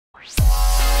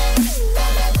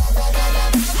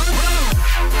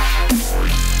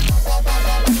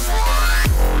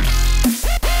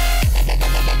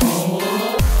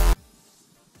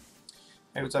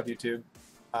what's up YouTube?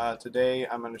 Today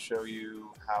I'm going to show you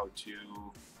how to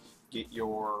get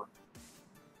your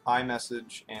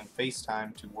iMessage and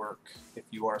Facetime to work if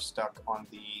you are stuck on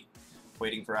the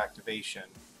waiting for activation.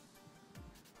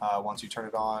 Once you turn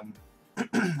it on,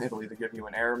 it'll either give you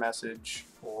an error message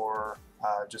or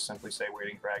just simply say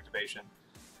waiting for activation.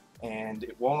 And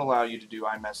it won't allow you to do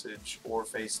iMessage or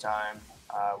Facetime,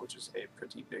 which is a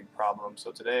pretty big problem. So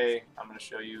today I'm going to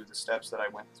show you the steps that I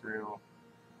went through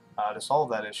to solve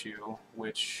that issue,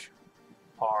 which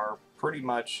are pretty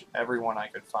much everyone I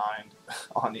could find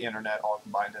on the internet all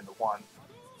combined into one.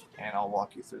 And I'll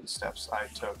walk you through the steps I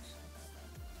took.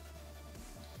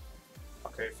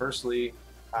 Okay, firstly,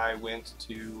 I went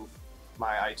to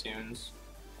my iTunes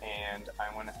and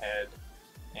I went ahead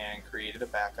and created a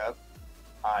backup.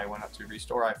 I went up to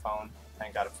Restore iPhone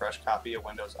and got a fresh copy of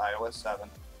Windows iOS 7.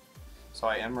 So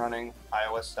I am running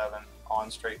iOS 7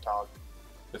 on Straight Talk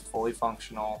with fully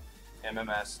functional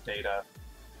MMS data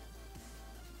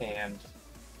and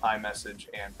iMessage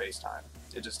and Facetime.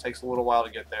 It just takes a little while to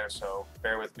get there, so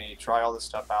bear with me. Try all this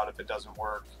stuff out. If it doesn't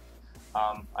work,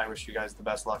 I wish you guys the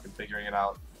best luck in figuring it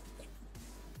out.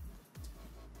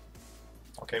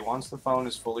 Okay, once the phone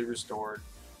is fully restored,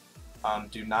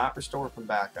 do not restore from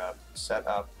backup. Set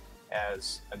up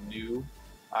as a new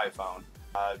iPhone.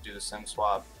 Do the SIM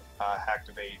swap,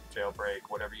 activate, jailbreak,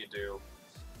 whatever you do.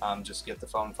 Just get the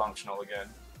phone functional again.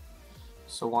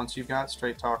 So once you've got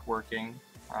Straight Talk working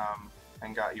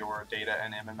and got your data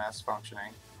and MMS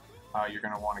functioning, you're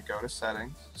going to want to go to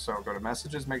settings. So go to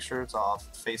messages, make sure it's off.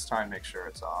 FaceTime, make sure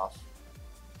it's off.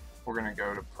 We're going to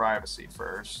go to privacy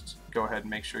first. Go ahead and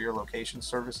make sure your location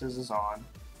services is on.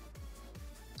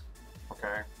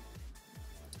 Okay.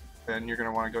 Then you're going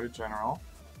to want to go to general.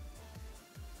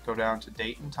 Go down to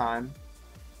date and time.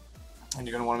 And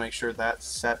you're going to want to make sure that's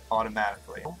set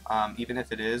automatically. Even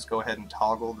if it is, go ahead and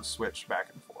toggle the switch back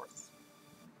and forth.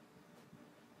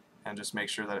 And just make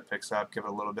sure that it picks up. Give it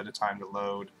a little bit of time to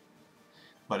load.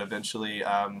 But eventually,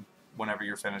 whenever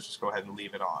you're finished, just go ahead and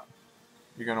leave it on.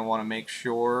 You're going to want to make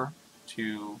sure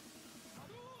to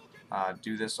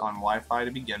do this on Wi-Fi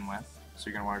to begin with. So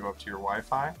you're going to want to go up to your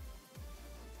Wi-Fi.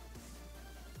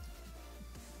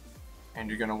 And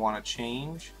you're going to want to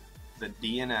change the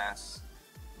DNS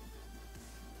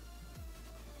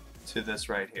to this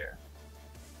right here.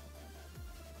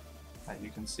 And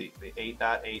you can see the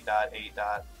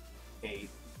 8.8.8.8,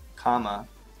 comma.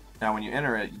 Now when you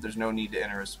enter it, there's no need to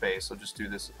enter a space, so just do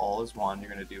this all as one. You're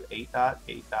going to do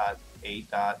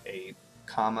 8.8.8.8,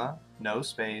 comma, no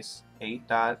space,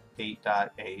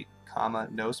 8.8.8, comma,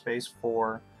 no space,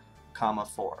 4, comma,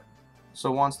 4.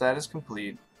 So once that is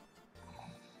complete,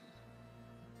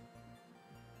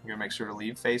 you're going to make sure to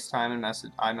leave FaceTime and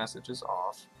iMessages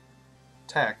off.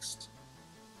 Text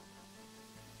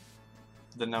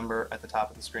the number at the top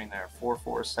of the screen there,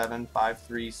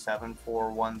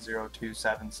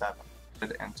 447-537-410-277,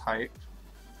 and type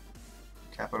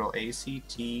capital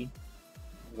ACT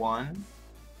 1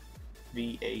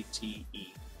 VATE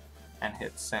and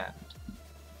hit send.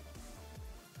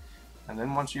 And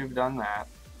then once you've done that,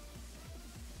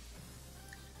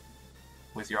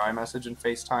 with your iMessage and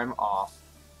FaceTime off,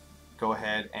 go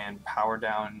ahead and power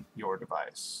down your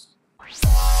device.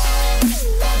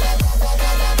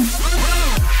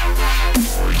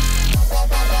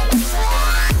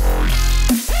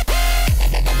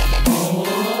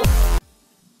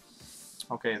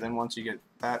 Okay, then once you get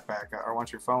that back up, or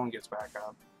once your phone gets back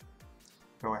up,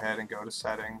 go ahead and go to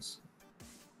settings.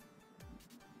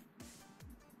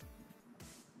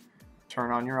 Turn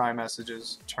on your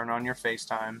iMessages, turn on your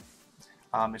FaceTime.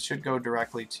 It should go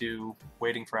directly to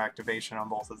waiting for activation on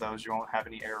both of those. You won't have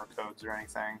any error codes or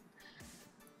anything.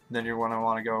 Then you're going to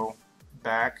want to go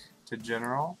back to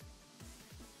general,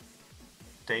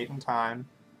 date and time,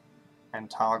 and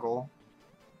toggle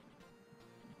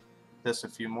this a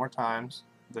few more times.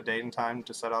 The date and time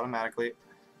to set automatically,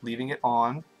 leaving it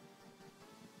on.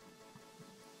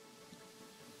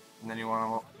 And then you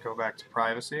want to go back to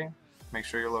privacy, make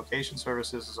sure your location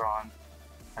services is on,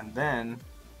 and then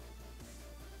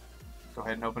go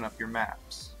ahead and open up your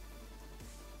maps.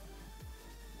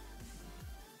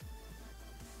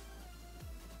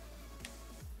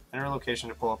 Enter a location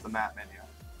to pull up the map menu.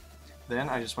 Then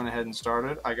I just went ahead and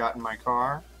started. I got in my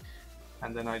car,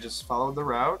 and then I just followed the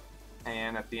route,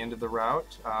 and at the end of the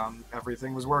route,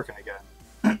 everything was working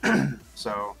again.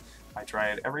 So I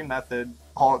tried every method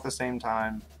all at the same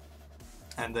time,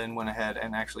 and then went ahead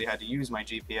and actually had to use my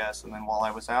GPS, and then while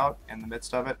I was out in the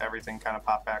midst of it, everything kind of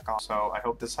popped back on. So I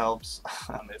hope this helps.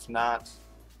 If not,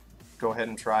 go ahead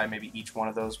and try maybe each one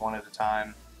of those one at a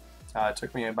time. It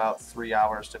took me about 3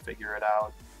 hours to figure it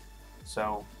out.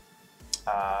 So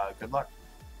Good luck.